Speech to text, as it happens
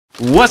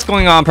What's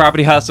going on,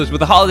 Property Hustlers? With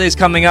the holidays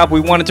coming up, we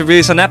wanted to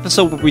release an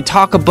episode where we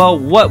talk about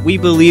what we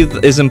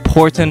believe is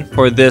important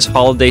for this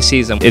holiday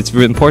season. It's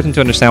important to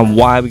understand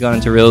why we got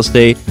into real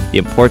estate, the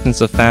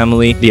importance of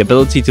family, the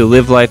ability to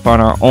live life on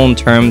our own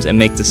terms and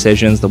make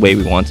decisions the way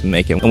we want to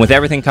make it. And with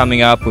everything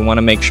coming up, we want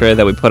to make sure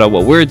that we put out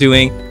what we're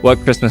doing, what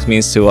Christmas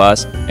means to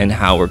us, and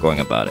how we're going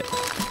about it.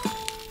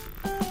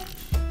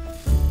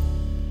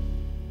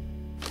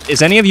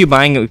 Is any of you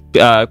buying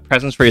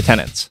presents for your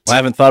tenants? Well, I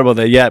haven't thought about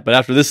that yet, but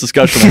after this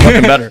discussion, I'm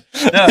looking better.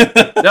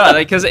 No,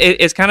 because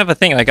it's kind of a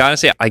thing. Like,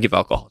 honestly, I give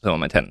alcohol to all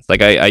my tenants.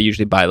 Like, I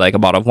usually buy like a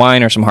bottle of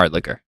wine or some hard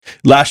liquor.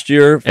 Last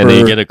year, and then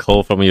you get a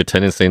call from your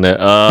tenant saying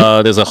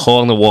that there's a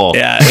hole in the wall.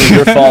 Yeah, it was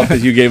your fault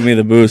because you gave me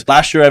the booze.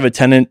 Last year, I have a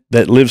tenant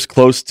that lives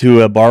close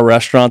to a bar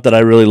restaurant that I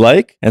really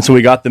like, and so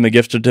we got them a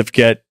gift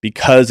certificate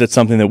because it's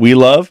something that we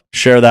love.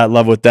 Share that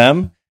love with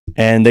them,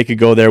 and they could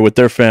go there with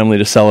their family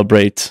to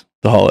celebrate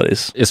the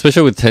holidays.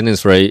 Especially with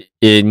tenants, right?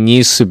 It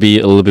needs to be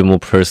a little bit more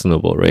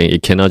personable, right?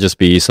 It cannot just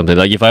be something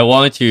like, if I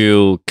wanted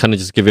to kind of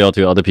just give it out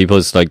to other people,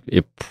 it's like,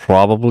 it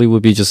probably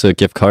would be just a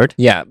gift card.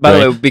 Yeah, by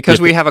the way,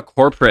 because we have a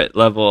corporate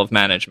level of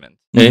management.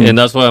 And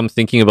that's what I'm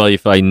thinking about.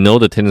 If I know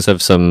the tenants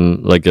have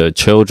some like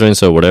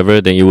children's or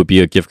whatever, then it would be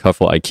a gift card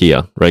for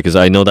IKEA, right? Because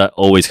I know that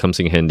always comes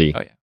in handy.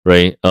 Oh, yeah.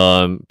 Right,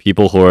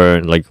 people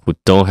who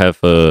don't have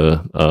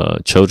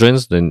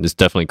children's, then it's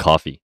definitely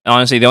coffee.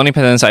 Honestly, the only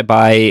presents I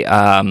buy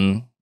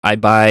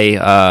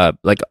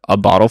like a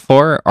bottle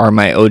for are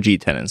my OG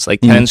tenants, like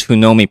tenants who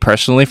know me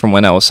personally from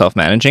when I was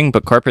self-managing.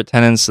 But corporate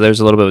tenants, there's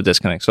a little bit of a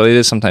disconnect. So it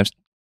is sometimes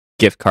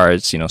gift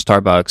cards,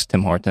 Starbucks,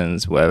 Tim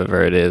Hortons,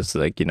 whatever it is,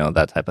 like,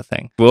 that type of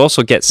thing. We'll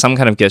also get some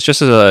kind of gifts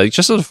just as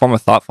a form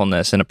of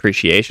thoughtfulness and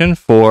appreciation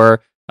for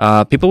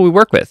people we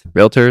work with,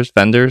 realtors,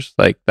 vendors,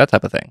 like that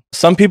type of thing.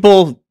 Some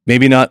people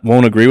maybe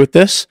won't agree with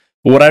this.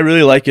 But what I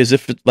really like is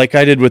if, like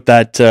I did with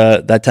that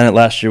tenant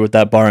last year with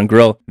that bar and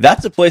grill,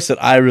 that's a place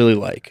that I really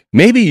like.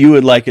 Maybe you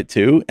would like it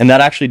too. And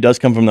that actually does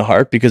come from the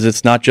heart because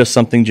it's not just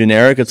something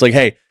generic. It's like,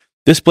 hey,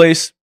 this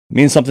place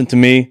means something to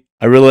me.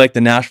 I really like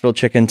the Nashville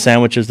chicken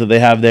sandwiches that they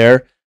have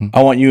there.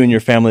 I want you and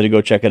your family to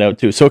go check it out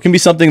too. So it can be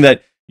something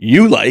that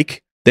you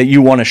like, that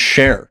you want to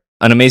share.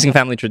 An amazing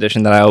family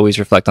tradition that I always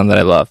reflect on that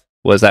I love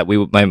was that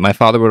my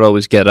father would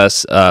always get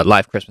us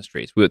live Christmas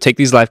trees. We would take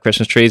these live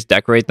Christmas trees,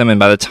 decorate them, and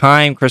by the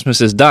time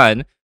Christmas is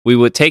done, we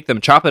would take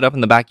them, chop it up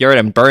in the backyard,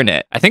 and burn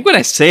it. I think when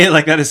I say it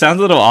like that, it sounds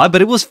a little odd,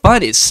 but it was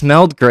fun. It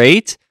smelled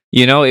great.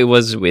 It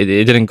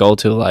didn't go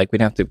to we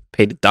didn't have to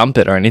pay to dump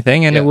it or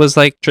anything, and It was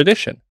like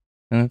tradition.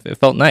 And it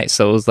felt nice.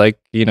 So it was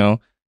like,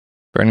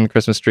 burning the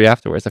Christmas tree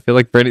afterwards. I feel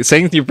like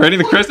saying you're burning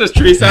the Christmas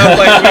tree sounds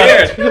like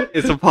weird.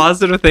 It's a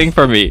positive thing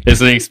for me.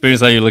 It's the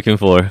experience that you're looking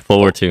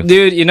forward to.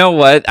 Dude, you know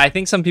what? I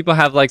think some people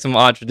have like some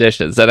odd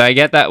traditions, and I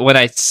get that when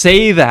I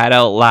say that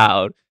out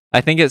loud.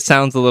 I think it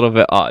sounds a little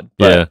bit odd.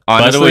 But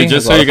honestly, by the way,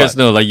 just so you guys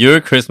know, like your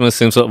Christmas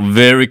seems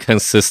very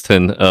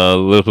consistent,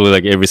 literally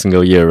like every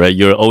single year, right?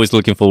 You're always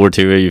looking forward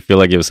to it. You feel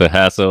like it was a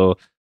hassle.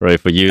 Right,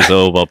 for you,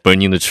 so about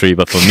burning the tree,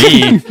 but for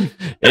me,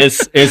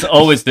 it's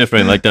always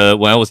different. Like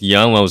when I was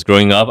young, when I was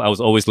growing up, I was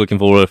always looking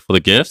forward for the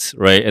gifts,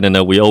 right? And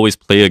then we always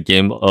play a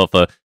game of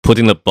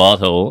putting the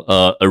bottle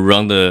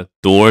around the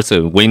doors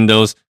and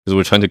windows because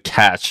we're trying to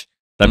catch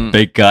that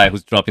big guy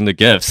who's dropping the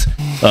gifts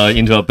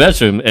into our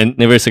bedroom, and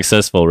never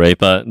successful, right?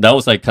 But that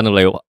was like kind of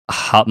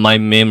like my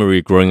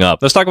memory growing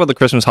up. Let's talk about the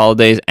Christmas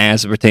holidays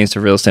as it pertains to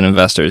real estate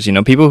investors.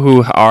 People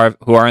who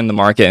are in the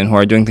market and who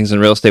are doing things in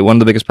real estate, one of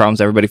the biggest problems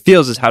everybody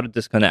feels is how to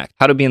disconnect,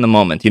 how to be in the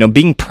moment.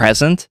 Being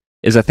present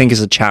is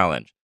a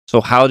challenge.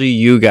 So how do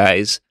you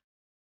guys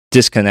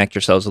disconnect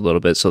yourselves a little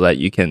bit so that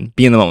you can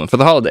be in the moment for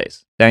the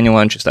holidays? Daniel,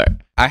 why don't you start?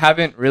 I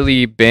haven't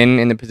really been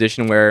in the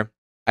position where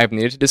I've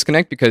needed to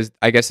disconnect because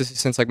I guess this is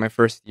since like my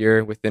first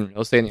year within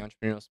real estate in the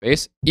entrepreneurial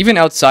space. Even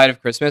outside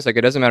of Christmas, like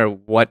it doesn't matter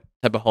what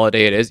type of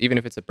holiday it is, even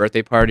if it's a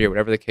birthday party or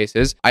whatever the case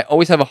is, I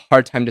always have a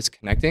hard time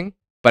disconnecting.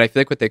 But I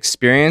feel like with the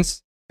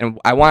experience, and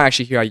I want to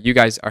actually hear how you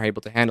guys are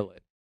able to handle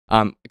it,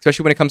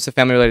 especially when it comes to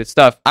family related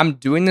stuff. I'm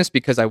doing this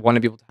because I want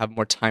to be able to have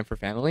more time for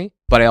family,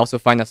 but I also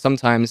find that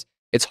sometimes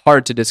it's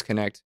hard to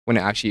disconnect when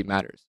it actually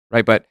matters,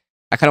 right? But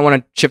I kind of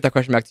want to shift that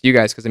question back to you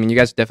guys because you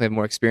guys definitely have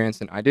more experience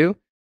than I do.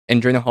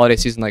 And during the holiday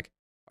season,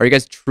 are you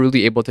guys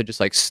truly able to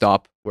just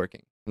stop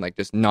working and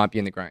just not be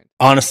in the grind?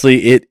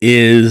 Honestly, it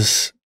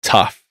is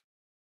tough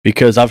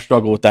because I've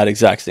struggled with that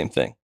exact same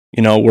thing.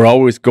 We're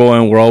always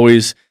we're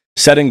always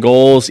setting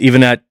goals.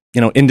 Even at,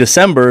 in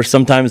December,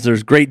 sometimes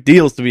there's great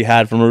deals to be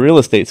had from a real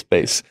estate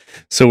space.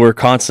 So we're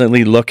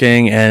constantly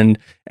looking and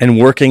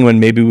working when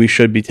maybe we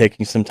should be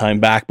taking some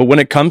time back. But when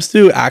it comes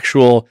to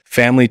actual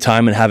family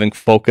time and having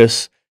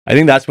focus, I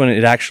think that's when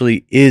it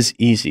actually is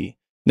easy.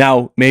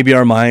 Now, maybe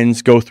our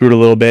minds go through it a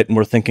little bit and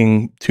we're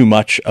thinking too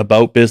much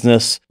about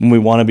business when we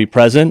want to be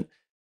present.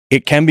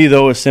 It can be,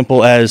 though, as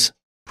simple as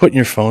putting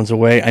your phones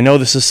away. I know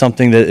this is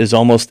something that is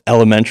almost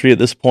elementary at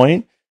this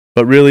point,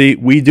 but really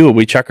we do it.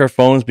 We check our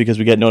phones because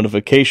we get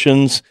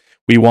notifications.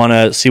 We want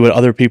to see what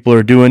other people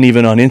are doing,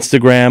 even on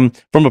Instagram,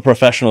 from a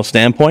professional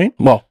standpoint.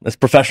 Well, as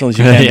professional as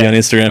you can be on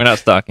Instagram. We're not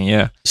stalking,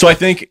 yeah. So I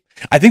think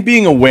I think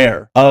being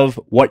aware of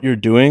what you're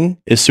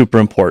doing is super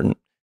important.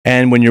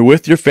 And when you're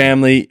with your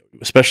family,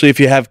 especially if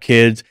you have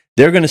kids,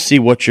 they're going to see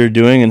what you're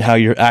doing and how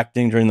you're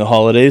acting during the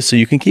holidays. So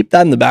you can keep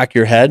that in the back of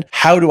your head.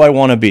 How do I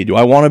want to be? Do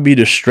I want to be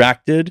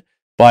distracted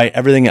by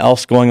everything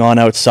else going on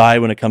outside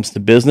when it comes to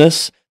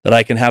business that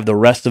I can have the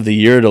rest of the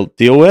year to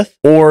deal with?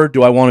 Or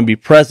do I want to be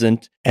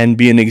present and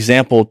be an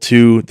example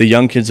to the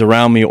young kids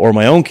around me or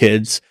my own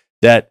kids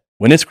that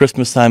when it's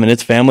Christmas time and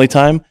it's family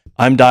time,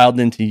 I'm dialed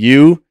into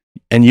you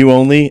and you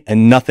only,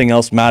 and nothing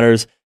else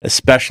matters,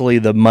 especially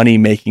the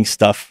money-making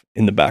stuff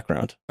in the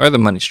background. Or the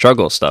money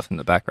struggle stuff in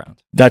the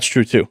background. That's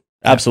true too.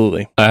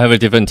 Absolutely. I have a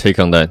different take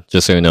on that,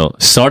 just so you know.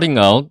 Starting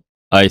out,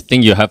 I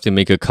think you have to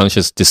make a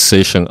conscious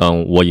decision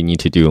on what you need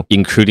to do,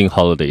 including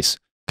holidays.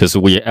 Because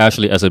we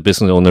actually, as a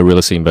business owner, real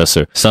estate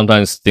investor,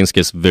 sometimes things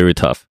get very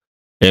tough.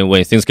 And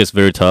when things get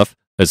very tough,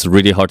 it's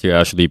really hard to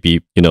actually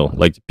be,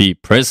 be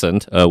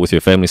present with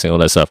your families and all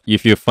that stuff.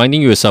 If you're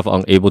finding yourself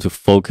unable to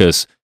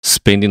focus,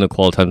 spending the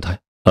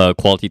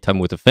quality time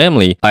with the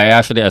family, I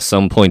actually at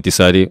some point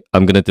decided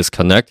I'm going to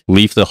disconnect,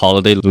 leave the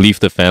holiday,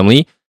 leave the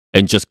family,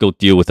 and just go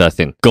deal with that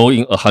thing. Go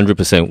in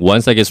 100%.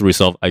 Once that gets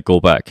resolved, I go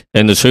back.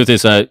 And the truth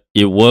is that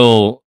it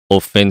will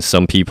offend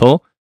some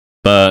people,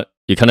 but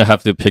you kind of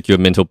have to pick your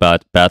mental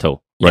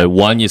battle, right? Yeah.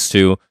 One is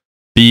to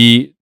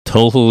be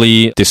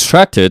totally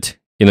distracted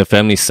in a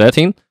family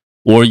setting,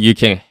 or you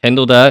can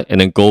handle that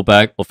and then go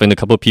back, offend a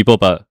couple of people,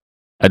 but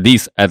at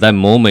least at that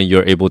moment,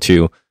 you're able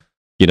to,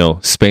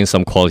 spend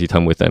some quality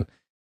time with them,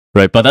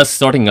 right? But that's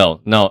starting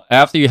out. Now,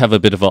 after you have a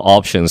bit of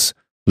options,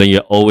 then you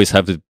always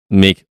have to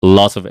make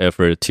lots of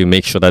effort to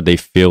make sure that they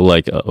feel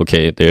like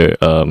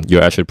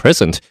you're actually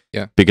present.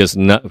 Yeah. Because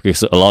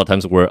a lot of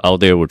times we're out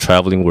there, we're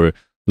traveling, we're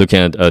looking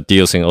at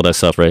deals and all that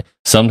stuff, right?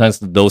 Sometimes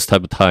those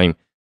type of time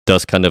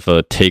does kind of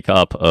take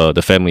up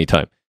the family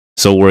time.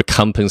 So we're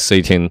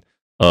compensating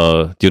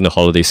during the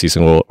holiday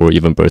season or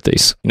even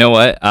birthdays. You know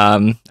what?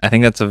 I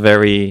think that's a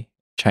very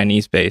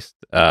Chinese-based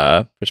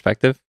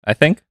perspective, I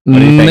think. What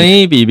do you think?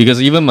 Maybe,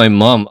 because even my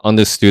mom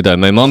understood that.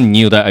 My mom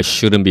knew that I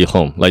shouldn't be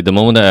home. Like the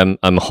moment that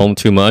I'm home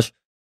too much,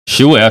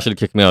 she would actually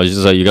kick me out. She's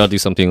just like, you gotta do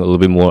something a little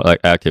bit more like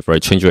active,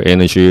 right? Change your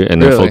energy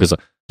and then Really? focus on.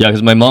 Yeah,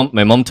 because my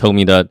mom told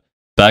me that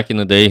back in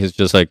the day,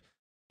 she's like,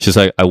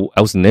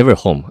 I was never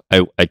home.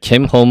 I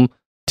came home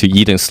to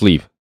eat and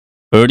sleep.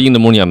 Early in the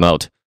morning, I'm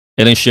out.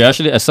 And then she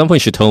actually, at some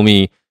point, she told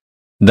me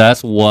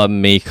that's what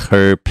made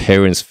her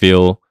parents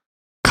feel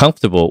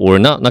comfortable, or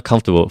not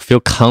comfortable, feel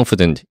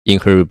confident in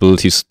her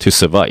abilities to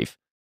survive.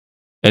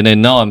 And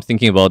then now I'm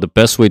thinking about the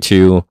best way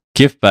to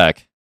give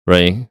back,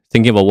 right?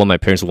 Thinking about what my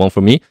parents want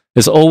from me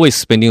is always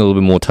spending a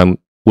little bit more time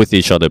with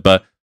each other.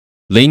 But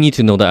they need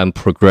to know that I'm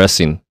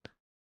progressing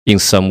in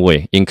some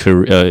way,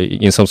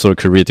 in some sort of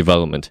career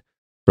development,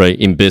 right?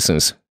 In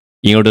business,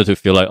 in order to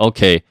feel like,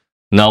 okay,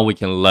 now we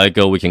can let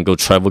go, we can go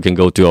travel, we can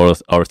go do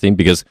our thing,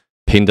 because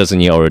pain doesn't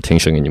need our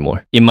attention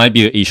anymore. It might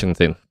be an Asian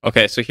thing.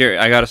 Okay, so here,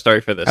 I got a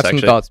story for this, I have actually.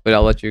 some thoughts, but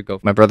I'll let you go.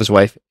 My brother's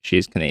wife,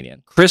 she's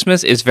Canadian.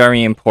 Christmas is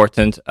very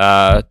important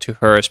to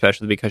her,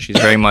 especially because she's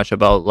very much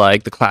about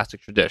like the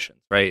classic traditions,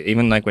 right?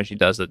 Even like when she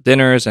does the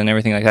dinners and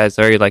everything like that, it's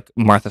very like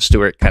Martha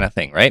Stewart kind of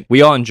thing, right?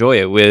 We all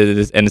enjoy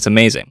it, and it's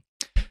amazing.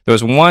 There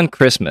was one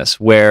Christmas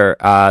where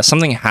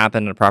something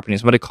happened in a property,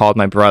 and somebody called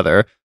my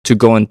brother to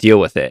go and deal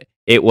with it.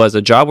 It was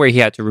a job where he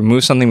had to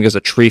remove something because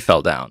a tree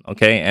fell down,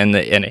 okay? And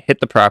it hit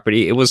the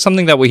property. It was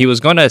something that he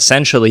was going to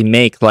essentially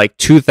make like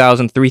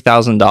 $2,000,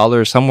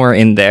 $3,000 somewhere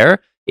in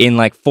there in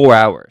like 4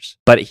 hours.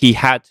 But he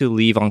had to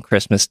leave on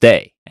Christmas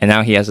Day. And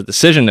now he has a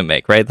decision to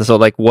make, right? So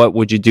like, what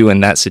would you do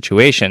in that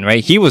situation,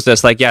 right? He was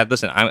just like, yeah,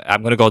 listen,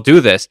 I'm going to go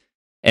do this.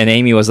 And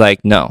Amy was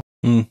like, no.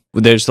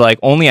 There's like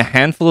only a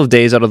handful of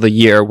days out of the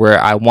year where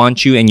I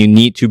want you and you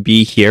need to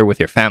be here with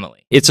your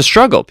family. It's a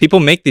struggle. People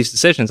make these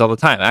decisions all the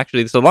time.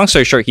 Actually, so long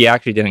story short, he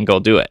actually didn't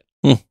go do it.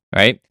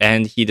 Right?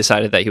 And he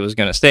decided that he was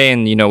going to stay,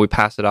 and we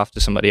passed it off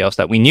to somebody else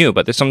that we knew.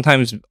 But there's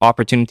sometimes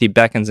opportunity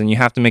beckons and you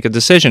have to make a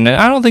decision. And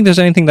I don't think there's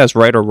anything that's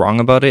right or wrong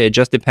about it. It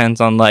just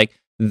depends on like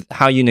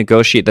how you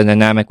negotiate the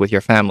dynamic with your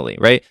family,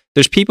 right?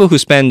 There's people who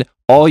spend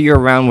all year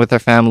round with their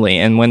family,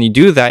 and when you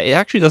do that, it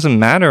actually doesn't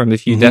matter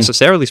if you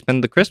necessarily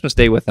spend the Christmas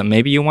day with them.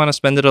 Maybe you want to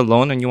spend it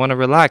alone and you want to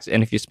relax.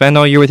 And if you spend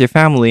all year with your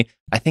family,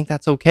 I think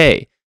that's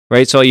okay,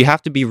 right? So you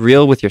have to be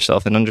real with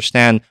yourself and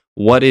understand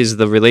what is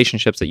the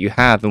relationships that you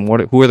have and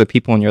who are the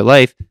people in your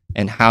life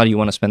and how do you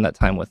want to spend that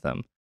time with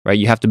them, right?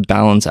 You have to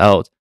balance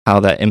out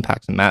how that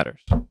impacts and matters.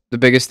 The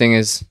biggest thing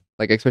is,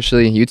 like,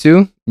 especially you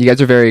two, you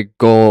guys are very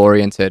goal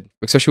oriented,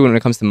 especially when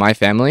it comes to my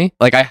family.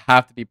 Like, I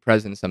have to be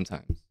present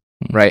sometimes,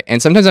 right? And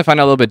sometimes I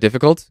find it a little bit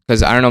difficult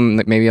because I don't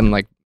know, maybe I'm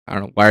like, I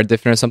don't know, wired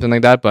different or something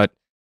like that. But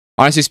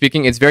honestly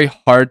speaking, it's very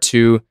hard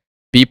to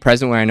be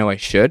present when I know I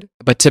should.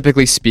 But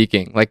typically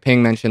speaking, like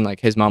Ping mentioned,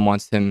 like his mom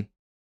wants him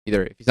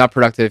either, if he's not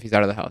productive, he's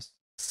out of the house.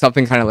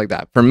 Something kind of like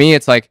that. For me,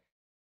 it's like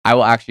I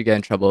will actually get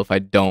in trouble if I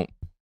don't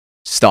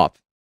stop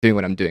doing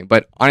what I'm doing.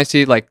 But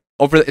honestly, like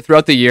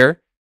throughout the year,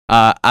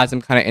 as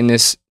I'm kind of in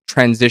this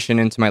transition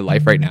into my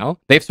life right now,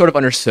 they've sort of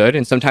understood.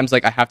 And sometimes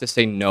like I have to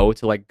say no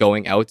to like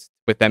going out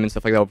with them and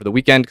stuff like that over the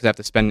weekend because I have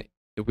to spend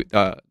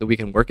the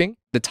weekend working,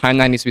 the time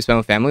that needs to be spent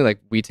with family, like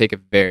we take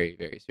it very,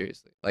 very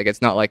seriously. Like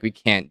it's not like we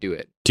can't do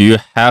it. Do you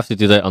have to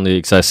do that on the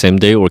exact same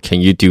day, or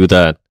can you do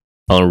that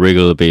on a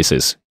regular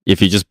basis?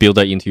 If you just build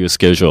that into your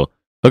schedule,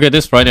 okay,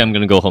 this Friday I'm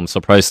gonna go home,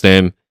 surprise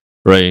them,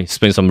 right?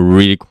 Spend some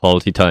really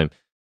quality time.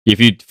 If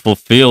you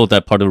fulfill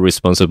that part of the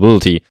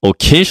responsibility,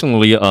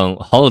 occasionally on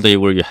holiday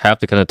where you have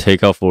to kind of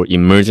take out for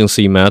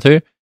emergency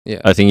matter,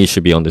 Yeah. I think it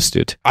should be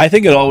understood. I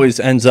think it always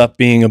ends up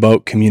being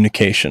about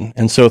communication.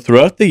 And so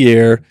throughout the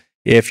year,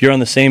 if you're on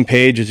the same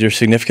page as your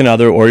significant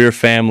other or your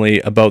family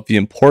about the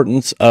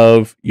importance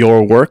of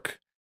your work,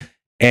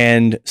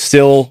 and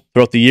still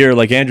throughout the year,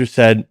 like Andrew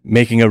said,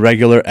 making a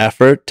regular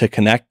effort to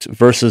connect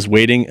versus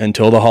waiting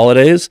until the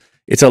holidays,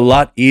 it's a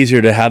lot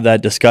easier to have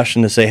that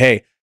discussion to say,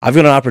 hey, I've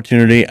got an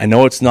opportunity. I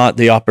know it's not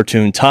the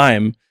opportune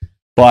time,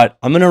 but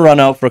I'm going to run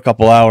out for a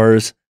couple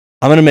hours.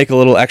 I'm going to make a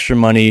little extra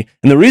money.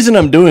 And the reason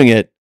I'm doing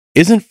it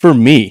isn't for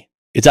me.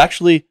 It's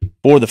actually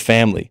for the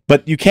family.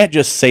 But you can't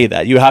just say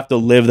that. You have to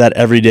live that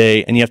every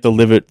day, and you have to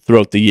live it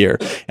throughout the year.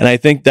 And I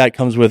think that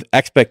comes with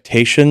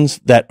expectations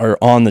that are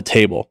on the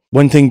table.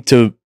 One thing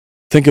to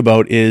think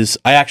about is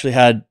I actually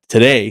had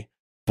today,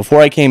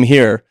 before I came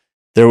here,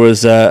 there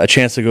was a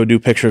chance to go do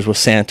pictures with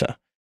Santa.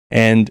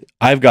 And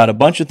I've got a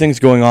bunch of things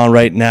going on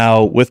right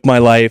now with my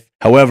life.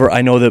 However,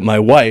 I know that my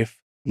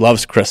wife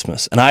loves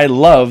Christmas, and I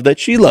love that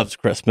she loves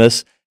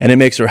Christmas, and it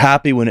makes her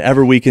happy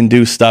whenever we can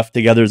do stuff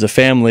together as a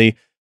family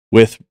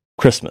with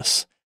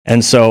Christmas.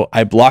 And so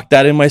I blocked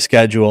that in my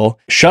schedule,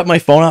 shut my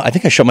phone off. I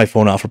think I shut my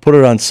phone off or put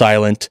it on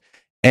silent.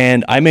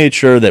 And I made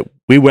sure that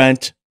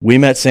we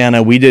met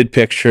Santa, we did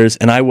pictures,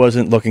 and I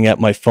wasn't looking at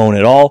my phone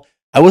at all.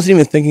 I wasn't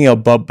even thinking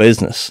about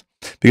business,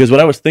 because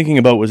what I was thinking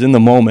about was in the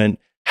moment,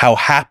 how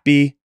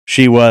happy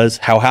she was,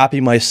 how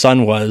happy my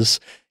son was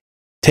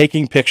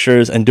taking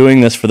pictures and doing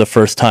this for the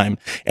first time.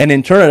 And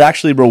in turn, it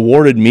actually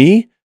rewarded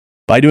me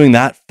by doing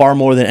that far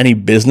more than any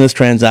business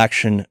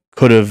transaction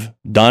could have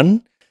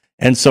done.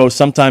 And so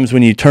sometimes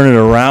when you turn it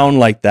around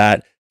like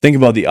that, think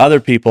about the other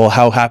people,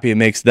 how happy it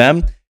makes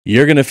them.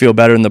 You're going to feel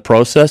better in the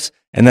process.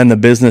 And then the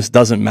business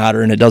doesn't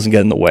matter and it doesn't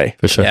get in the way.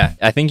 For sure. Yeah,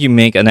 I think you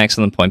make an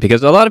excellent point,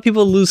 because a lot of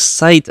people lose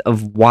sight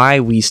of why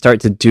we start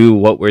to do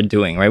what we're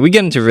doing, right? We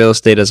get into real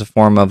estate as a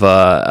form of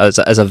as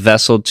a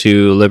vessel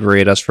to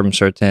liberate us from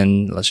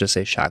certain, let's just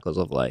say, shackles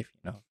of life,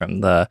 from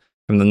the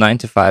 9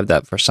 to 5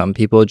 that for some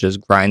people just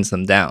grinds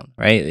them down,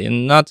 right?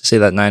 And not to say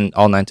that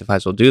all 9 to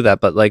 5s will do that,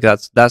 but like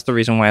that's the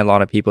reason why a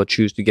lot of people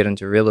choose to get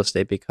into real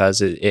estate,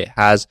 because it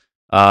has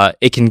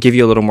it can give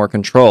you a little more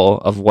control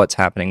of what's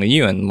happening with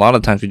you. And a lot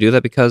of times we do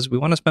that because we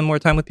want to spend more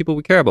time with people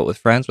we care about, with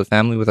friends, with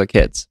family, with our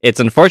kids. It's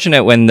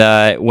unfortunate when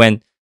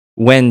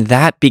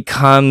that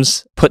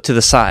becomes put to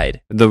the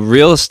side. The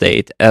real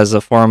estate as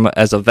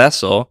a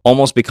vessel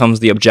almost becomes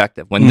the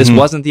objective, when this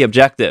wasn't the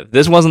objective.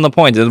 This wasn't the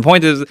point. The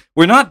point is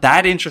we're not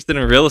that interested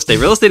in real estate.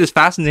 Real estate is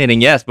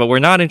fascinating, yes, but we're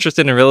not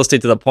interested in real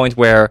estate to the point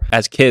where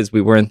as kids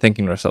we weren't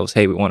thinking to ourselves,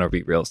 hey, we want to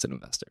be real estate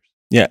investors.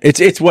 Yeah,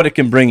 it's what it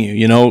can bring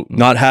you,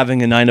 not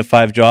having a 9 to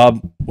 5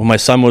 job. When my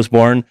son was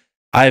born,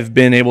 I've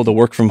been able to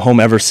work from home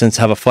ever since,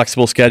 have a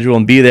flexible schedule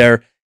and be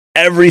there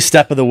every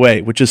step of the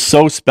way, which is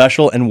so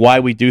special and why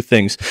we do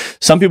things.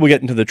 Some people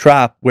get into the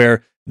trap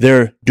where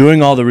they're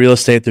doing all the real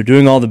estate, they're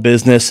doing all the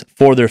business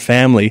for their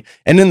family.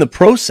 And in the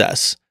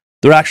process,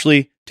 they're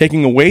actually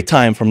taking away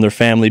time from their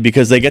family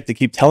because they get to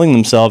keep telling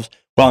themselves,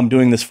 well, I'm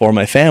doing this for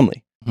my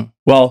family. Mm-hmm.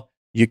 Well,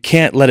 you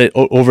can't let it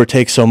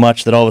overtake so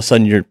much that all of a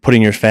sudden you're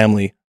putting your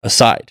family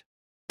aside.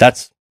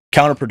 That's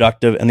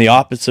counterproductive and the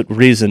opposite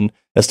reason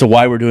as to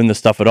why we're doing this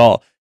stuff at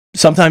all.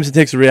 Sometimes it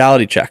takes a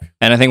reality check.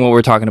 And I think what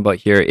we're talking about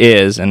here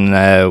is, and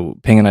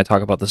Ping and I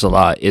talk about this a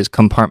lot, is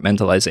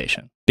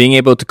compartmentalization. Being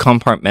able to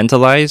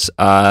compartmentalize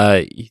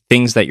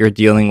things that you're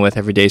dealing with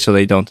every day so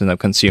they don't end up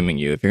consuming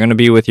you. If you're going to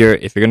be with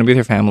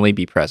your family,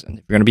 be present.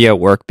 If you're going to be at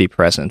work, be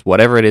present.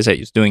 Whatever it is that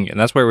you're doing. And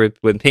that's where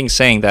when Ping's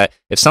saying that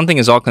if something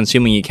is all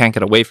consuming, you can't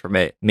get away from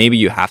it, maybe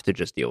you have to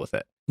just deal with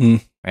it.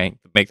 Right?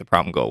 Make the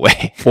problem go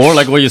away. Or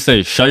like what you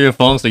say, shut your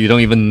phone so you don't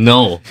even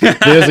know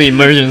there's an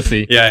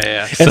emergency.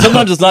 Yeah. And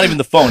sometimes it's not even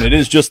the phone. It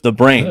is just the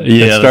brain.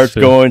 Yeah, it starts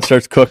going,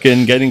 starts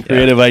cooking, getting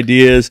creative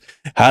ideas.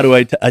 How do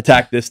I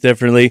attack this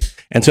differently?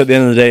 And so at the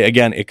end of the day,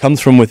 again, it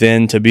comes from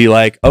within to be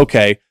like,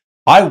 okay,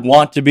 I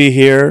want to be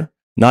here,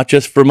 not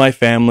just for my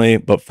family,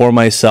 but for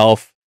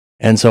myself.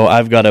 And so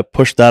I've got to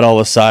push that all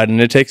aside, and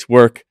it takes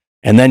work,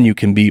 and then you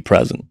can be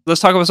present.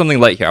 Let's talk about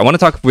something light here. I want to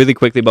talk really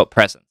quickly about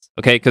presence.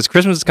 Okay, because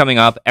Christmas is coming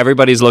up.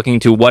 Everybody's looking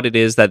to what it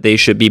is that they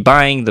should be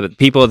buying, the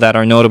people that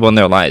are notable in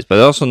their lives, but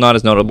also not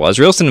as notable. As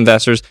real estate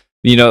investors,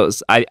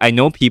 I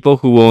know people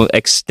who will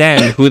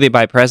extend who they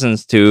buy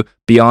presents to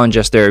beyond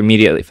just their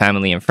immediate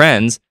family and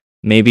friends,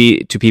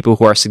 maybe to people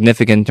who are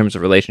significant in terms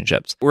of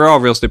relationships. We're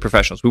all real estate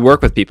professionals. We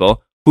work with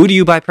people. Who do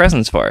you buy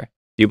presents for?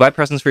 Do you buy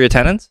presents for your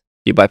tenants?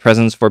 Do you buy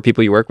presents for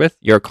people you work with?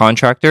 Your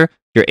contractor?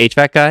 Your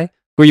HVAC guy?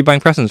 Who are you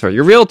buying presents for?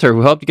 Your realtor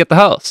who helped you get the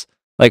house?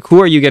 Like,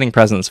 who are you getting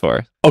presents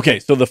for? Okay,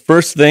 so the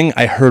first thing,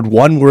 I heard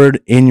one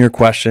word in your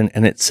question,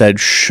 and it said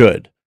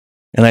should.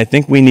 And I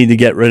think we need to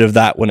get rid of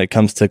that when it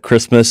comes to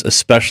Christmas,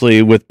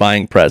 especially with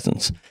buying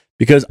presents,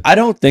 because I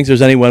don't think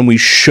there's anyone we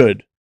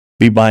should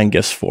be buying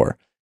gifts for.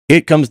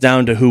 It comes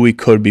down to who we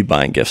could be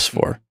buying gifts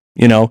for,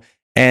 you know?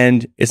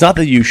 And it's not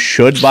that you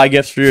should buy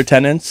gifts for your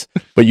tenants,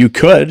 but you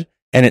could.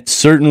 And it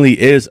certainly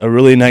is a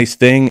really nice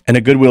thing and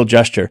a goodwill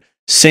gesture.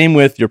 Same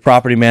with your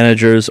property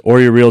managers or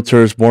your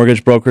realtors,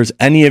 mortgage brokers,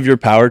 any of your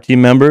power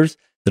team members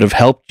that have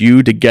helped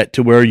you to get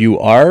to where you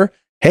are.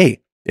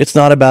 Hey, it's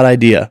not a bad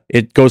idea.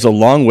 It goes a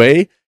long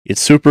way.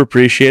 It's super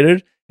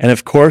appreciated. And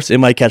of course, it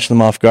might catch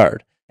them off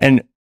guard.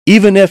 And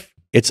even if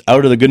it's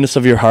out of the goodness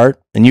of your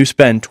heart and you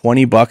spend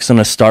 $20 on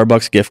a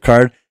Starbucks gift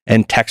card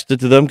and text it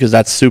to them because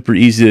that's super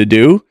easy to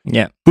do.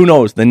 Yeah. Who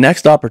knows? The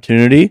next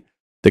opportunity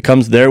that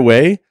comes their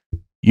way,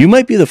 you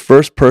might be the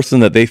first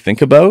person that they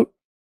think about.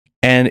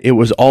 And it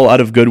was all out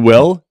of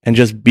goodwill and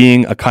just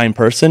being a kind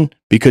person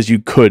because you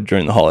could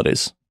during the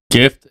holidays.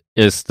 Gift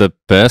is the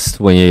best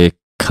when it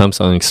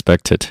comes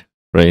unexpected,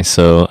 right?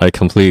 So I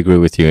completely agree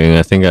with you. And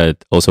I think I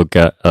also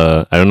got,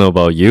 I don't know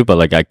about you, but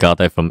like I got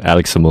that from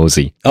Alex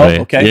Samosi. Oh, right?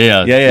 okay.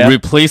 Yeah.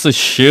 Replace a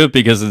should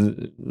because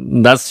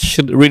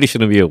that really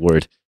shouldn't be a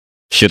word.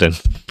 Shouldn't.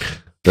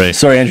 Right.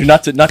 Sorry, Andrew,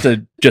 not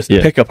to just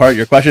pick apart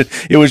your question.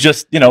 It was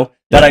just, you know,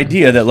 that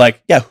idea that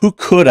like, yeah, who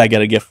could I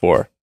get a gift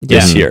for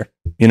this year?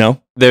 You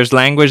know? There's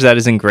language that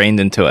is ingrained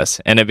into us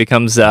and it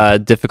becomes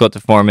difficult to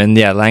form. And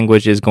yeah,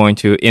 language is going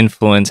to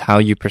influence how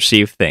you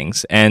perceive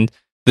things. And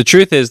the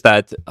truth is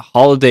that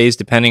holidays,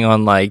 depending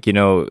on like, you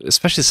know,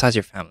 especially the size of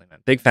your family, man,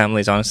 big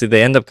families, honestly,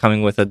 they end up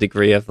coming with a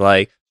degree of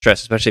like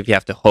stress, especially if you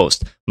have to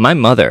host. My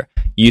mother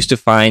used to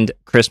find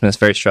Christmas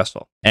very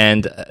stressful.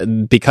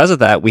 And because of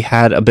that, we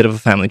had a bit of a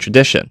family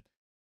tradition.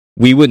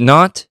 We would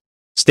not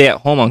stay at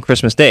home on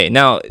Christmas Day.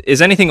 Now,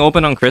 is anything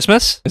open on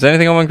Christmas? Is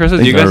anything open on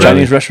Christmas? Do you guys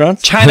Chinese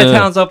restaurants?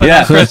 Chinatown's open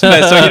on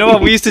Christmas. So you know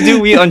what we used to do?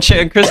 On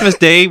Christmas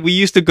Day, we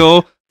used to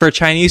go for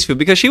Chinese food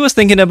because she was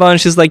thinking about it.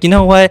 And she's like, you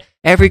know what?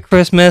 Every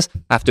Christmas,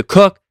 I have to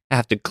cook, I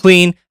have to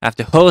clean, I have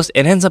to host.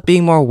 It ends up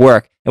being more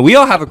work. And we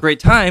all have a great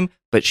time,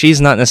 but she's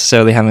not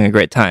necessarily having a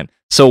great time.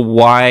 So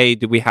why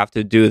do we have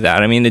to do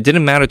that? I mean, it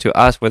didn't matter to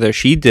us whether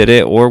she did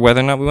it or whether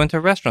or not we went to a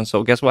restaurant.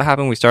 So guess what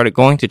happened? We started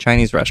going to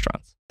Chinese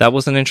restaurants. That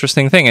was an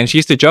interesting thing. And she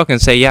used to joke and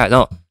say, yeah,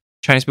 no,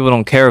 Chinese people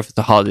don't care if it's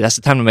a holiday. That's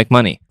the time to make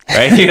money,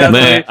 right?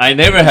 Man, I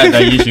never had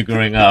that issue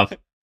growing up.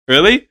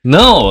 Really?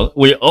 No,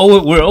 we're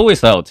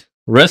always out.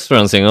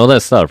 Restaurants and all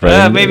that stuff, right?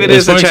 Yeah, maybe it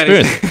is a for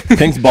Chinese.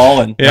 Pink's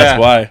balling. Yeah.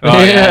 That's why.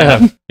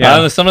 Oh,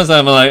 yeah. Sometimes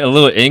I'm like a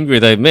little angry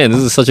that, man,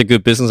 this is such a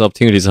good business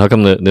opportunity. So how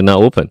come they're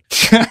not open?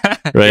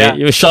 Right? Yeah.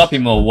 Your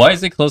shopping mall, why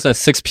is it closed at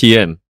 6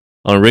 p.m.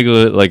 on a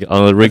regular?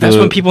 That's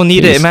when people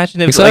need it.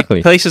 Imagine if Exactly.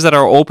 like places that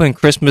are open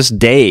Christmas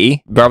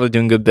Day probably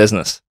doing good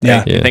business.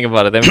 Yeah. Yeah. Think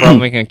about it. They're probably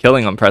making a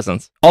killing on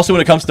presents. Also,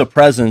 when it comes to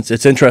presents,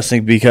 it's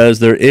interesting because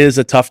there is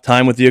a tough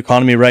time with the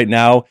economy right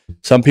now.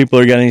 Some people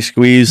are getting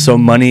squeezed, so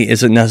money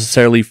isn't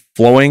necessarily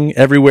flowing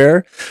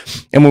everywhere.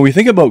 And when we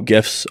think about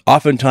gifts,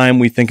 oftentimes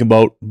we think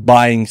about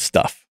buying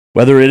stuff.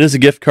 Whether it is a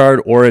gift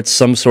card or it's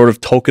some sort of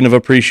token of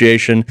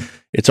appreciation,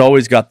 it's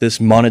always got this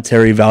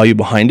monetary value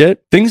behind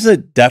it. Things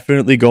that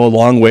definitely go a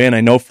long way, and I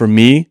know for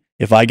me,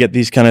 if I get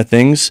these kind of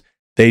things,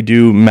 they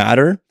do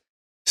matter.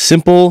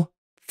 Simple,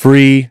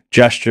 free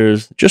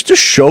gestures just to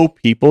show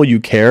people you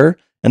care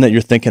and that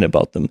you're thinking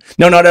about them.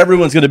 Now, not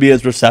everyone's going to be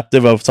as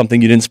receptive of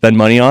something you didn't spend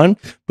money on,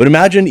 but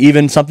imagine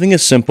even something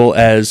as simple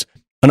as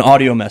an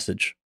audio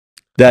message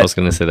I that was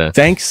going to say that.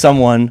 thanks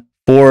someone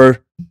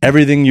for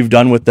everything you've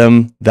done with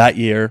them that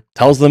year,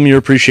 tells them your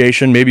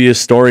appreciation, maybe a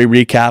story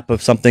recap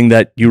of something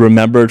that you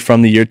remembered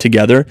from the year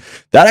together.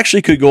 That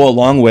actually could go a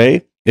long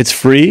way. It's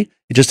free.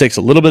 It just takes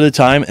a little bit of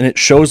time and it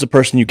shows the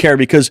person you care,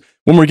 because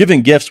when we're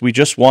giving gifts, we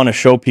just want to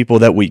show people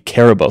that we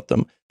care about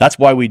them. That's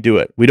why we do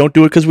it. We don't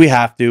do it because we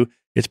have to.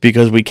 It's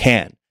because we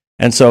can.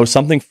 And so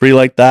something free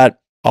like that,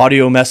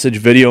 audio message,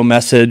 video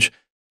message,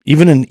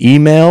 even an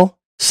email,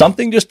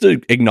 something just to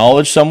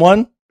acknowledge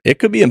someone, it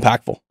could be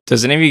impactful.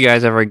 Does any of you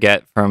guys ever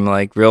get from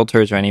like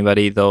realtors or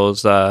anybody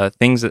those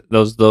things,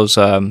 those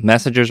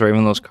messages or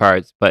even those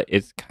cards, but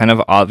it's kind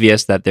of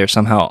obvious that they're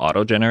somehow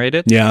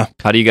auto-generated? Yeah.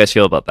 How do you guys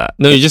feel about that?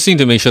 No, you just need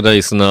to make sure that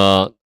it's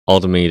not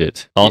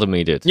automated.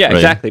 Yeah, right?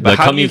 exactly. But The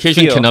how do you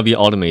communication feel- cannot be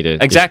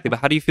automated. Exactly, but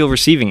how do you feel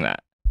receiving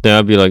that? Then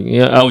I'll be like,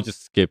 yeah, I'll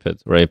just skip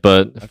it, right?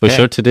 But for Okay.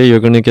 sure today you're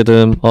going to get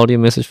an audio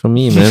message from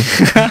me, man.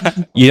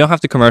 You don't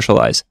have to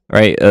commercialize,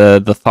 right?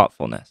 The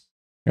thoughtfulness,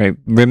 right?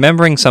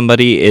 Remembering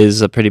somebody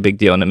is a pretty big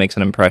deal, and it makes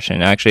an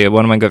impression. Actually,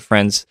 one of my good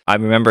friends, I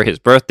remember his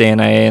birthday,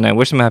 and I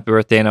wished him a happy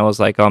birthday, and I was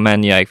like, oh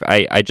man, yeah,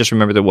 I just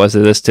remembered there was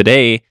this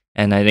today,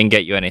 and I didn't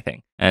get you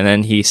anything. And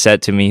then he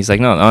said to me, he's like,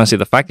 no, honestly,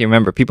 the fact that you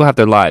remember, people have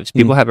their lives,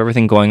 people have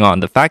everything going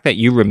on. The fact that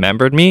you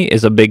remembered me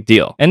is a big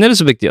deal, and that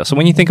is a big deal. So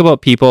when you think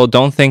about people,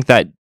 don't think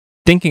that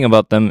thinking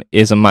about them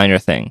is a minor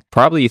thing.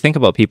 Probably you think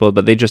about people,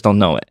 but they just don't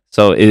know it.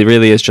 So it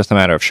really is just a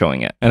matter of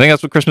showing it. I think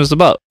that's what Christmas is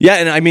about. Yeah,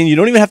 and I mean, you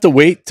don't even have to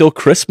wait till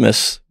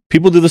Christmas.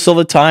 People do this all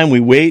the time. We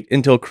wait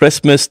until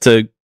Christmas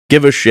to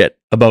give a shit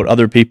about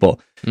other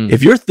people. Mm.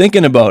 If you're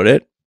thinking about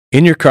it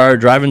in your car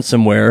driving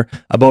somewhere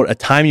about a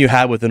time you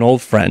had with an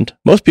old friend.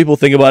 Most people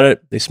think about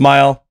it, they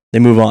smile, they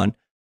move on.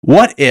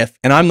 What if,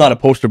 and I'm not a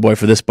poster boy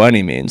for this by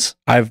any means,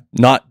 I've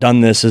not done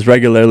this as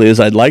regularly as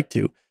I'd like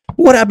to.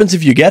 What happens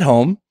if you get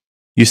home,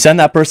 you send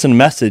that person a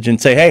message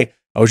and say, hey,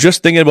 I was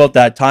just thinking about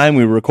that time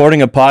we were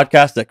recording a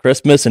podcast at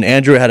Christmas and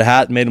Andrew had a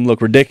hat and made him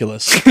look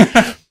ridiculous.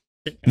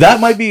 That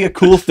might be a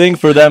cool thing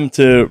for them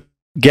to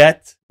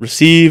get,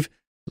 receive,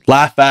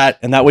 laugh at,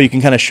 and that way you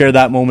can kind of share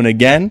that moment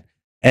again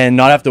and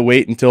not have to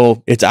wait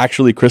until it's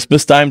actually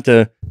Christmas time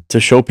to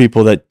show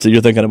people that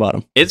you're thinking about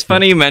them. It's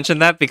funny you mentioned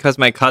that because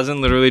my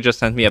cousin literally just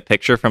sent me a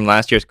picture from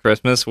last year's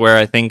Christmas where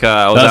I think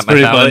I was That's at my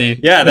pretty family. funny.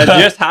 Yeah, that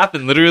just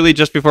happened literally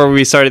just before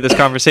we started this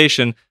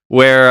conversation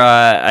where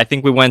I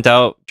think we went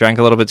out, drank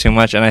a little bit too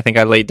much, and I think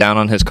I laid down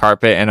on his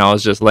carpet and I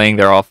was just laying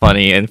there all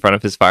funny in front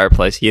of his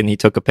fireplace. He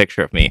took a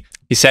picture of me.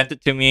 He sent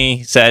it to me.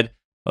 He said,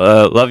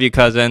 love you,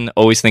 cousin.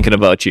 Always thinking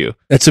about you.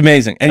 It's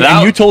amazing.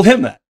 And you told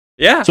him that.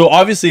 Yeah. So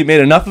obviously it made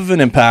enough of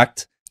an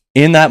impact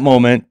in that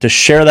moment to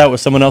share that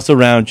with someone else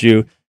around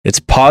you.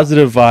 It's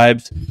positive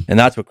vibes, and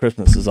that's what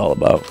Christmas is all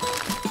about.